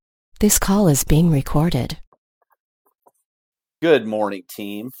This call is being recorded. Good morning,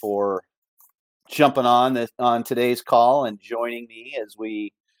 team, for jumping on today's call and joining me as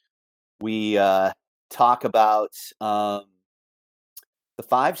we talk about the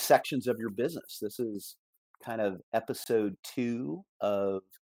 5 sections of your business. This is kind of episode 2 of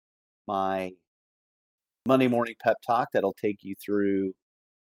my Monday morning pep talk that'll take you through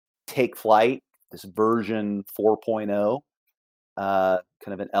Take Flight, this version 4.0,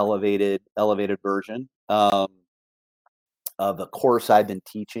 kind of an elevated version of a course I've been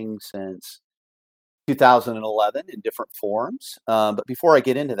teaching since 2011 in different forms. But before I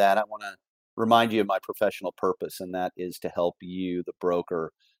get into that, I want to remind you of my professional purpose, and that is to help you, the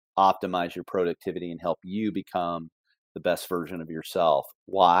broker, optimize your productivity and help you become the best version of yourself.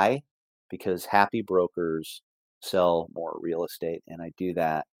 Why? Because happy brokers sell more real estate, and I do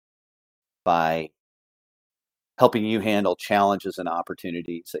that by helping you handle challenges and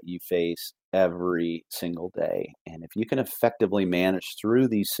opportunities that you face every single day. And if you can effectively manage through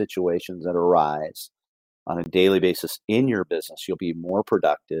these situations that arise on a daily basis in your business, you'll be more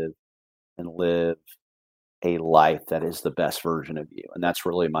productive and live a life that is the best version of you. And that's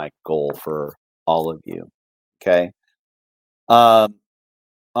really my goal for all of you. Okay. On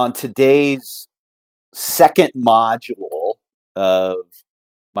today's second module of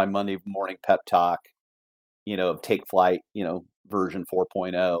my Monday morning pep talk, of Take Flight, version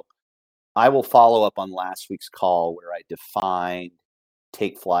 4.0, I will follow up on last week's call where I defined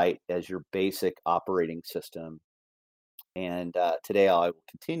Take Flight as your basic operating system. And today I will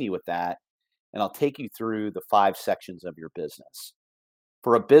continue with that, and I'll take you through the 5 sections of your business.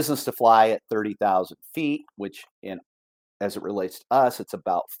 For a business to fly at 30,000 feet, which as it relates to us, it's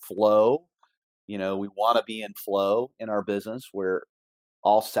about flow. We want to be in flow in our business where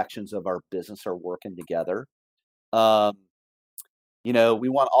all sections of our business are working together. We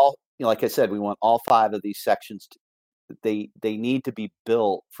want all, like I said, we want all 5 of these sections they need to be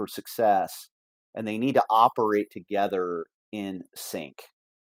built for success, and they need to operate together in sync.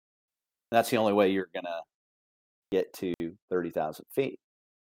 That's the only way you're going to get to 30,000 feet.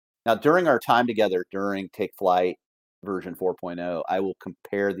 Now, during our time together during Take Flight version 4.0, I will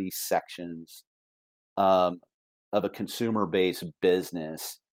compare these sections of a consumer-based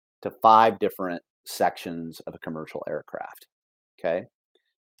business to 5 different sections of a commercial aircraft. Okay.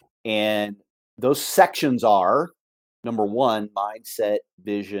 And those sections are, number 1, mindset,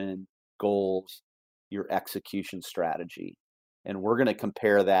 vision, goals, your execution strategy. And we're going to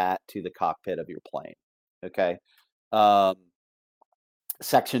compare that to the cockpit of your plane. Okay.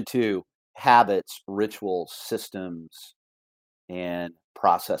 Section 2, habits, rituals, systems, and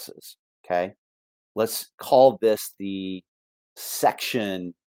processes. Okay. Let's call this the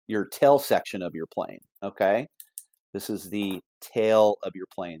section, your tail section of your plane. Okay. This is the tail of your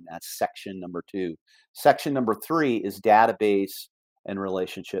plane. That's section number 2. Section number 3 is database and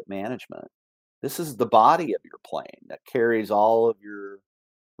relationship management. This is the body of your plane that carries all of your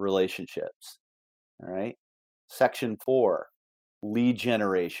relationships. All right. Section 4, lead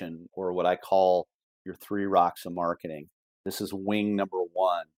generation, or what I call your 3 rocks of marketing. This is wing number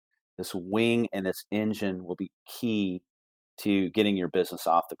 1. This wing and this engine will be key to getting your business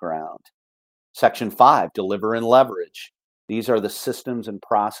off the ground. Section 5, deliver and leverage. These are the systems and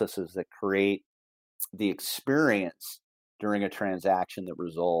processes that create the experience during a transaction that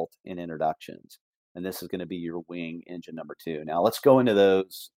result in introductions. And this is going to be your wing engine number 2. Now let's go into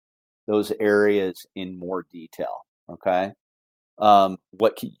those areas in more detail. Okay.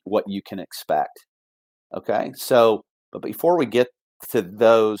 What you can expect. Okay. So, but before we get to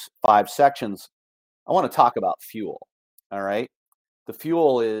those 5 sections, I want to talk about fuel. All right. The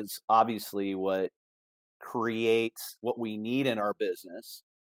fuel is obviously what creates what we need in our business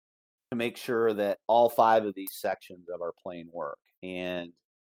to make sure that all 5 of these sections of our plane work. And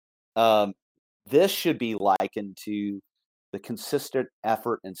this should be likened to the consistent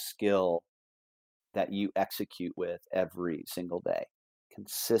effort and skill that you execute with every single day.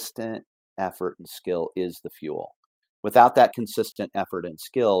 Consistent effort and skill is the fuel. Without that consistent effort and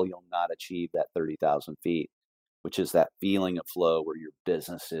skill, you'll not achieve that 30,000 feet, which is that feeling of flow where your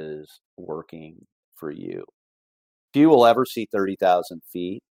business is working for you. Few will ever see 30,000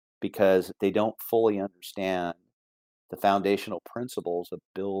 feet because they don't fully understand the foundational principles of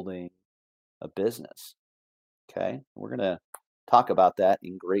building a business. Okay. We're going to talk about that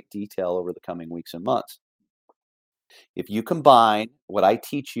in great detail over the coming weeks and months. If you combine what I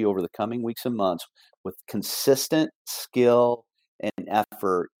teach you over the coming weeks and months with consistent skill and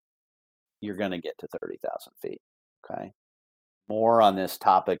effort, you're going to get to 30,000 feet. Okay. More on this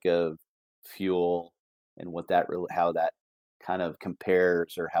topic of fuel and how that kind of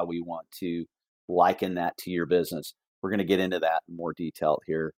compares or how we want to liken that to your business. We're going to get into that in more detail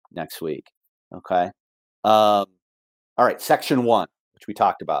here next week. Okay. All right. Section 1, which we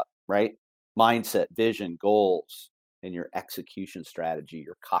talked about, right? Mindset, vision, goals, and your execution strategy,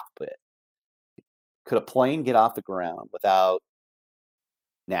 your cockpit. Could a plane get off the ground without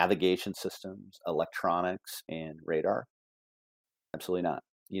navigation systems, electronics, and radar? Absolutely not.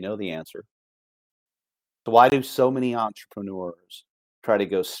 You know the answer. So why do so many entrepreneurs try to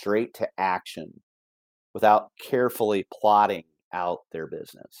go straight to action without carefully plotting out their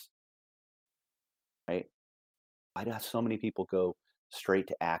business? Right? Why do so many people go straight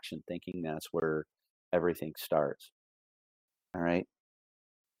to action thinking that's where everything starts? All right.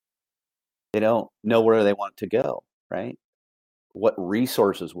 They don't know where they want to go, right? What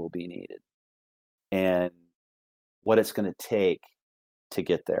resources will be needed and what it's going to take to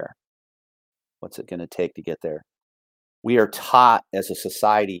get there. What's it going to take to get there? We are taught as a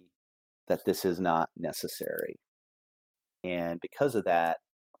society that this is not necessary. And because of that,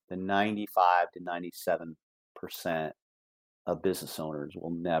 the 95 to 97% of business owners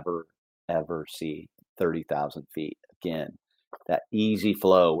will never, ever see 30,000 feet. Again, that easy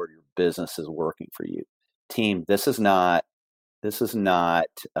flow where your business is working for you. Team, this is not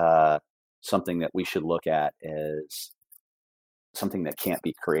something that we should look at as something that can't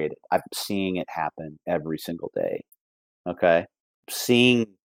be created. I'm seeing it happen every single day. Okay. Seeing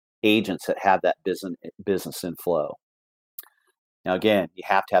agents that have that business in flow. Now, again, you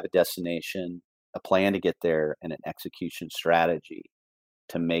have to have a destination, a plan to get there, and an execution strategy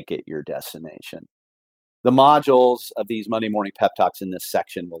to make it your destination. The modules of these Monday morning pep talks in this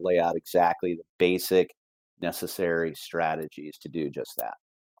section will lay out exactly the basic necessary strategies to do just that.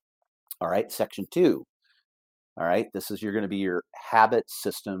 All right, section 2. All right, this is going to be your habits,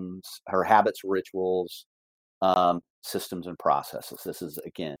 systems, or habits, rituals, systems, and processes. This is,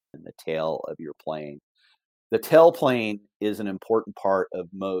 again, the tail of your plane. The tailplane is an important part of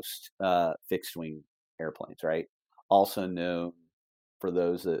most fixed wing airplanes, right? Also known, for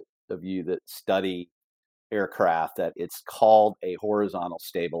those of you that study aircraft, that it's called a horizontal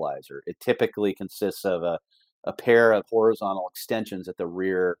stabilizer. It typically consists of a pair of horizontal extensions at the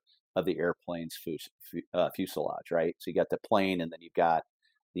rear of the airplane's fuselage, right? So you got the plane, and then you've got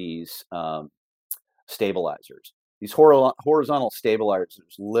these stabilizers. These horizontal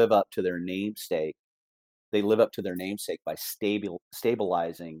stabilizers live up to their namesake. They live up to their namesake by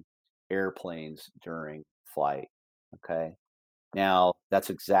stabilizing airplanes during flight. Okay. Now, that's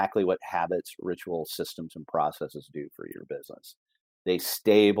exactly what habits, rituals, systems, and processes do for your business. They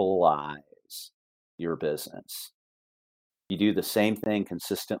stabilize your business. You do the same thing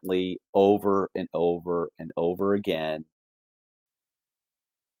consistently over and over and over again.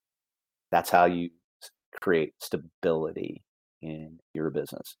 That's how you create stability in your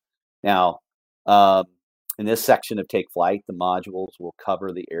business. Now, in this section of Take Flight, the modules will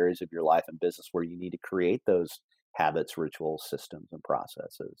cover the areas of your life and business where you need to create those habits, rituals, systems, and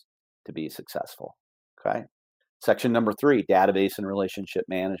processes to be successful. Okay. Section number 3, database and relationship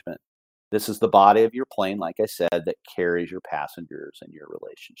management. This is the body of your plane, like I said, that carries your passengers and your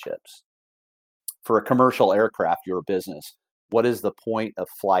relationships. For a commercial aircraft, your business, what is the point of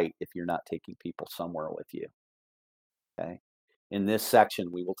flight if you're not taking people somewhere with you? Okay. In this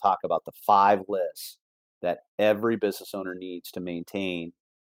section, we will talk about the 5 lists that every business owner needs to maintain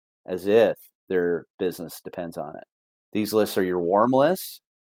as if their business depends on it. These lists are your warm lists,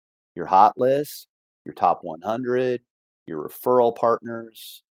 your hot lists, your top 100, your referral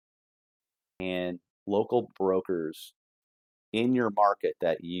partners, and local brokers in your market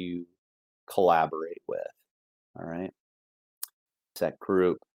that you collaborate with. All right. It's that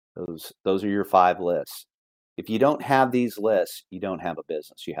group. Those are your 5 lists. If you don't have these lists, you don't have a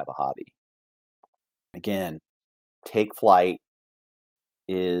business, you have a hobby. Again, Take Flight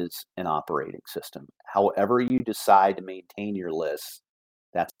is an operating system. However you decide to maintain your lists,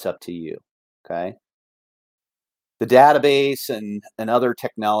 that's up to you. Okay. The database and other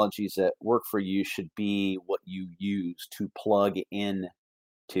technologies that work for you should be what you use to plug in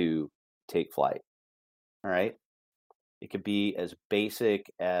to Take Flight. All right. It could be as basic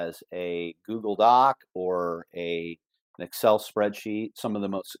as a Google Doc or an Excel spreadsheet. Some of the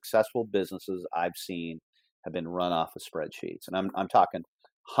most successful businesses I've seen have been run off of spreadsheets, and I'm talking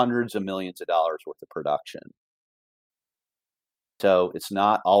hundreds of millions of dollars worth of production. So it's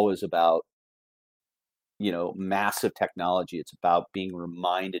not always about massive technology. It's about being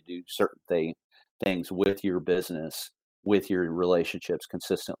reminded to do certain things with your business, with your relationships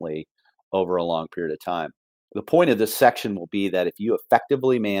consistently over a long period of time. The point of this section will be that if you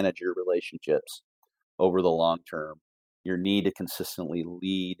effectively manage your relationships over the long term, your need to consistently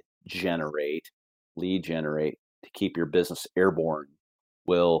lead generate to keep your business airborne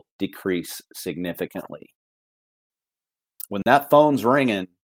will decrease significantly. When that phone's ringing,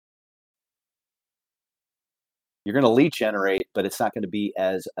 you're going to lead generate, but it's not going to be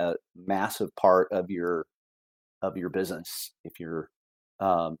as a massive part of your business if you're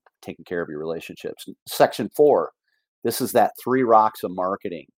taking care of your relationships. Section 4, this is that 3 rocks of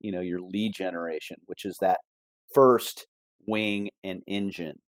marketing. Your lead generation, which is that first wing and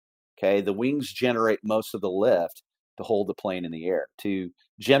engine. Okay, the wings generate most of the lift to hold the plane in the air. To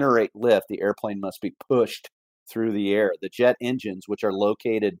generate lift, the airplane must be pushed through the air. The jet engines, which are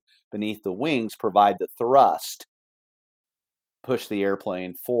located beneath the wings, provide the thrust, push the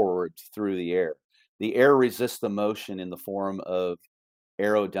airplane forward through the air. The air resists the motion in the form of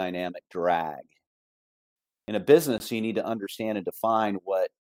aerodynamic drag. In a business, you need to understand and define what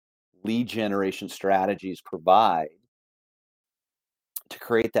lead generation strategies provide to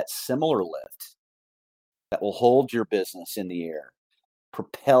create that similar lift that will hold your business in the air,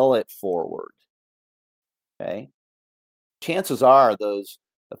 propel it forward. Okay. Chances are those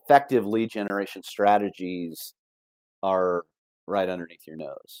effective lead generation strategies are right underneath your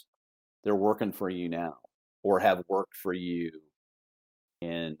nose. They're working for you now or have worked for you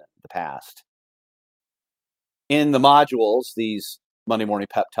in the past. In the modules, these Monday Morning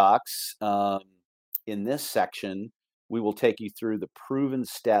Pep Talks, in this section, we will take you through the proven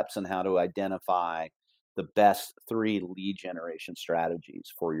steps on how to identify the best 3 lead generation strategies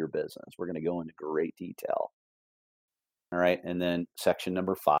for your business. We're going to go into great detail. All right. And then section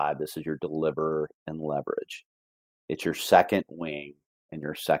number 5, this is your deliver and leverage. It's your second wing and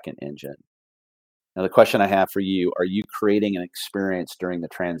your second engine. Now, the question I have for you, are you creating an experience during the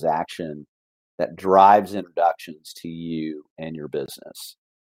transaction that drives introductions to you and your business?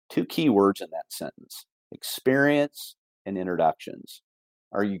 2 key words in that sentence: experience and introductions.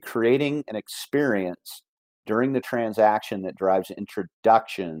 Are you creating an experience during the transaction that drives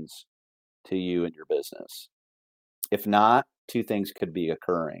introductions to you and your business? If not, 2 things could be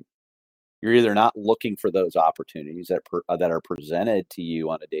occurring. You're either not looking for those opportunities that are presented to you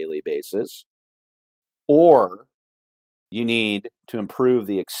on a daily basis, or you need to improve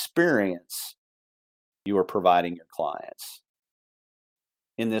the experience you are providing your clients.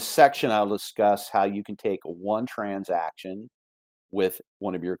 In this section, I'll discuss how you can take one transaction with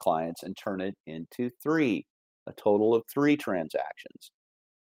one of your clients and turn it into 3, a total of 3 transactions.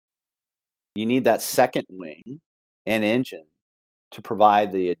 You need that second wing and engine to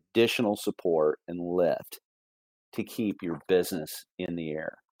provide the additional support and lift to keep your business in the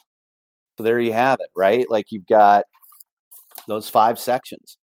air. So there you have it, right? Like, you've got those 5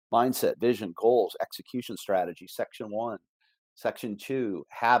 sections: mindset, vision, goals, execution strategy, section 1. Section 2,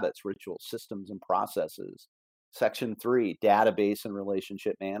 habits, rituals, systems, and processes. Section 3, database and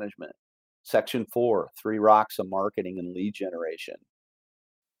relationship management. Section 4, 3 rocks of marketing and lead generation.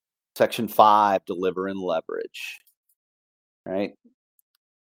 Section 5, deliver and leverage. Right?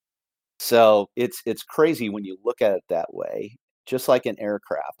 So it's crazy when you look at it that way. Just like an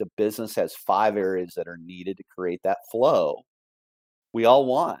aircraft, a business has 5 areas that are needed to create that flow we all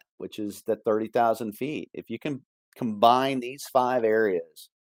want, which is the 30,000 feet. If you can combine these 5 areas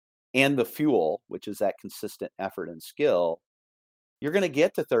and the fuel, which is that consistent effort and skill, you're going to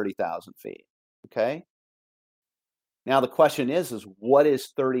get to 30,000 feet. Okay. Now the question is what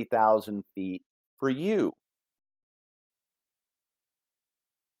is 30,000 feet for you?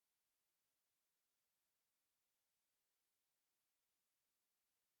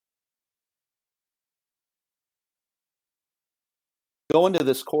 Go into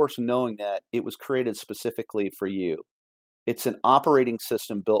this course knowing that it was created specifically for you. It's an operating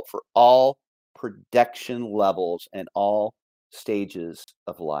system built for all production levels and all stages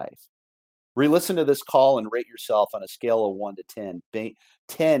of life. Re-listen to this call and rate yourself on a scale of 1 to 10,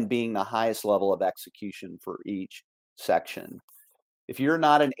 10 being the highest level of execution for each section. If you're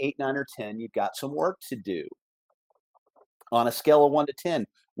not an 8, 9, or 10, you've got some work to do. On a scale of 1 to 10,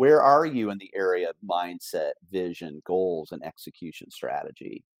 where are you in the area of mindset, vision, goals, and execution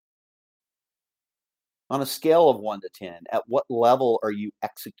strategy? On a scale of 1 to 10, at what level are you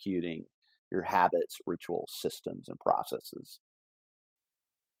executing your habits, rituals, systems, and processes?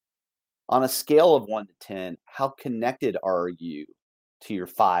 On a scale of 1 to 10, how connected are you to your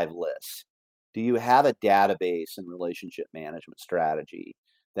 5 lists? Do you have a database and relationship management strategy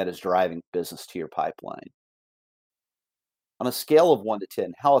that is driving business to your pipeline? On a scale of 1 to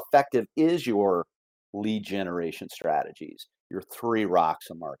 10, how effective is your lead generation strategies, your 3 rocks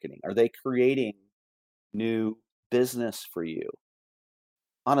of marketing? Are they creating new business for you?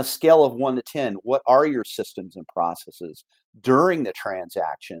 on a scale of 1 to 10, what are your systems and processes during the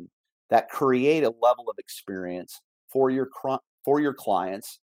transaction that create a level of experience for your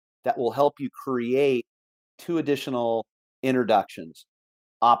clients that will help you create 2 additional introductions,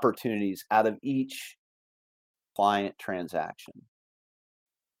 opportunities out of each client transaction?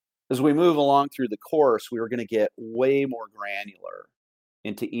 As we move along through the course, we are going to get way more granular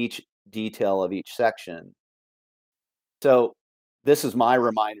into each detail of each section. So this is my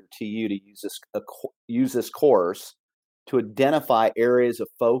reminder to you to use this course to identify areas of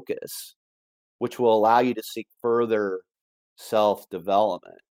focus, which will allow you to seek further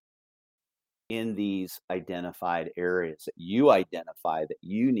self-development in these identified areas that you identify that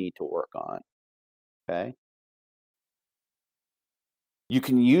you need to work on. Okay. You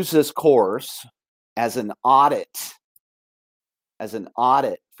can use this course as an audit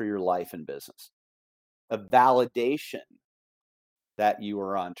for your life and business, a validation that you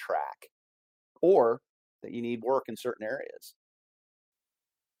are on track or that you need work in certain areas.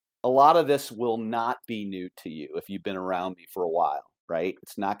 A lot of this will not be new to you if you've been around me for a while, right?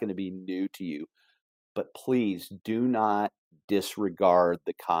 It's not going to be new to you, but please do not disregard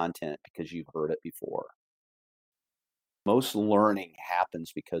the content because you've heard it before. Most learning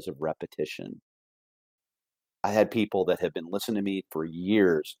happens because of repetition. I had people that have been listening to me for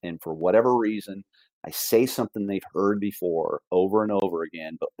years, and for whatever reason, I say something they've heard before over and over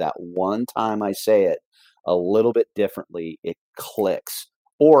again, but that one time I say it a little bit differently, it clicks,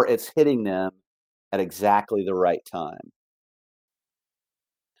 or it's hitting them at exactly the right time.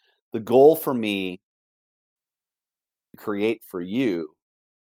 The goal for me to create for you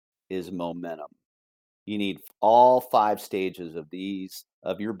is momentum. You need all 5 stages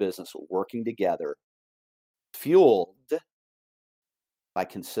of your business working together, fueled by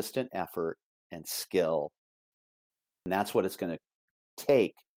consistent effort and skill. And that's what it's going to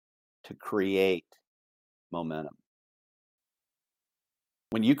take to create momentum.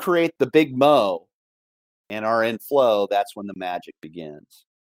 When you create the big mo and are in flow, that's when the magic begins.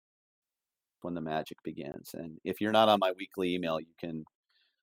 And if you're not on my weekly email, you can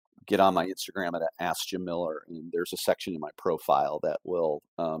get on my Instagram at Ask Jim Miller, and there's a section in my profile that will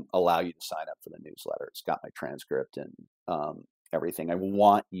allow you to sign up for the newsletter. It's got my transcript and everything. I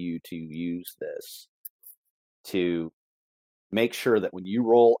want you to use this to make sure that when you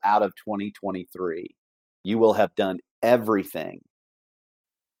roll out of 2023, you will have done everything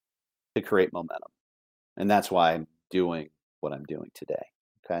to create momentum. And that's why I'm doing what I'm doing today.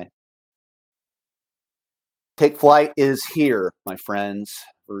 Okay. Take Flight is here, my friends,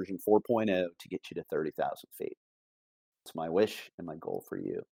 version 4.0 to get you to 30,000 feet. It's my wish and my goal for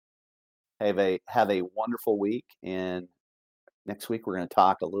you. Have a wonderful week. And next week, we're going to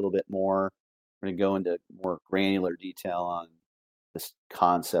talk a little bit more. We're going to go into more granular detail on this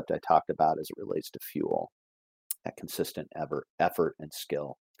concept I talked about as it relates to fuel, that consistent effort and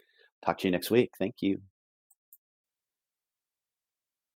skill. Talk to you next week. Thank you.